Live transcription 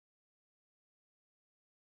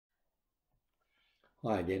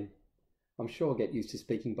Hi again. I'm sure I'll get used to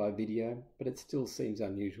speaking by video, but it still seems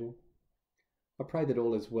unusual. I pray that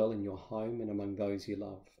all is well in your home and among those you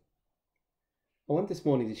love. I want this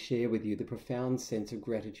morning to share with you the profound sense of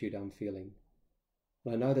gratitude I'm feeling.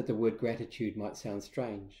 And I know that the word gratitude might sound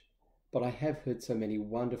strange, but I have heard so many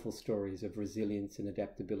wonderful stories of resilience and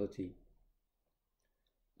adaptability.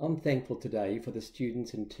 I'm thankful today for the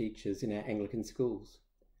students and teachers in our Anglican schools.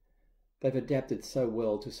 They've adapted so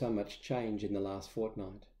well to so much change in the last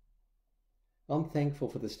fortnight. I'm thankful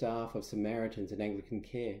for the staff of Samaritans and Anglican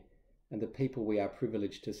Care and the people we are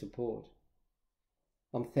privileged to support.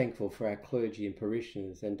 I'm thankful for our clergy and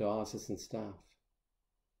parishioners and diocesan staff.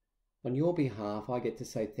 On your behalf, I get to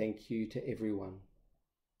say thank you to everyone.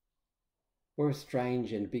 We're a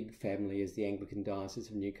strange and big family as the Anglican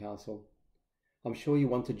Diocese of Newcastle. I'm sure you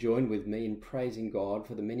want to join with me in praising God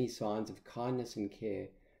for the many signs of kindness and care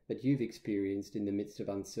that you've experienced in the midst of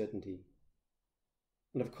uncertainty.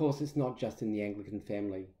 And of course, it's not just in the Anglican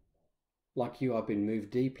family. Like you, I've been moved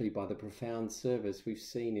deeply by the profound service we've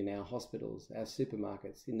seen in our hospitals, our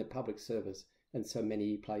supermarkets, in the public service, and so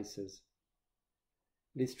many places.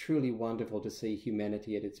 It is truly wonderful to see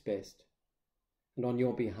humanity at its best. And on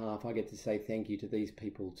your behalf, I get to say thank you to these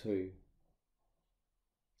people too.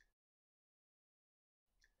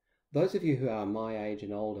 Those of you who are my age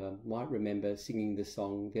and older might remember singing the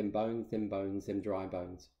song Them Bones, Them Dry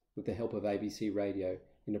Bones with the help of ABC Radio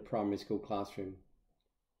in a primary school classroom.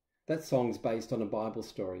 That song's based on a Bible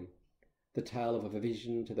story, the tale of a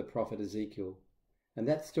vision to the prophet Ezekiel, and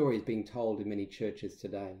that story is being told in many churches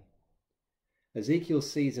today. Ezekiel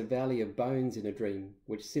sees a valley of bones in a dream,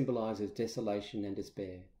 which symbolises desolation and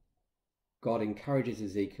despair. God encourages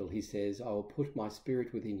Ezekiel. He says, "I will put my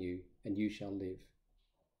spirit within you, and you shall live."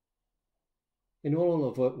 In all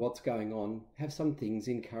of what's going on, have some things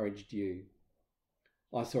encouraged you?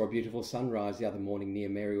 I saw a beautiful sunrise the other morning near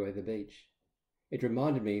Merriweather Beach. It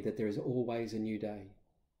reminded me that there is always a new day.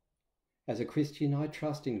 As a Christian, I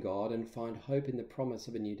trust in God and find hope in the promise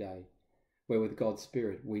of a new day, where with God's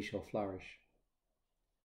Spirit we shall flourish.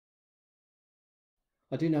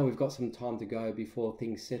 I do know we've got some time to go before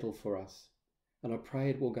things settle for us, and I pray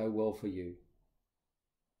it will go well for you.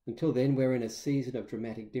 Until then, we're in a season of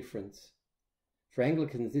dramatic difference. For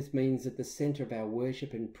Anglicans, this means that the centre of our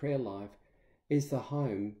worship and prayer life is the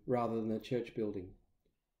home rather than the church building.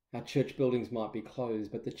 Our church buildings might be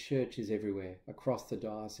closed, but the church is everywhere, across the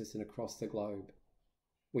diocese and across the globe.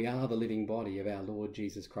 We are the living body of our Lord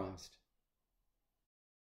Jesus Christ.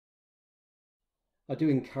 I do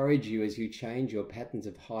encourage you, as you change your patterns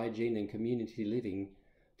of hygiene and community living,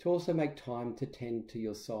 to also make time to tend to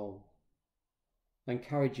your soul. I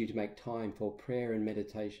encourage you to make time for prayer and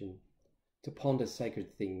meditation, to ponder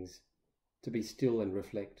sacred things, to be still and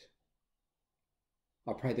reflect.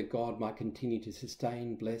 I pray that God might continue to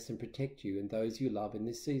sustain, bless and protect you and those you love in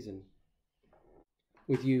this season.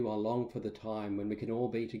 With you, I long for the time when we can all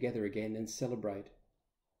be together again and celebrate.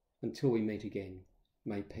 Until we meet again,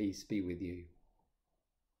 may peace be with you.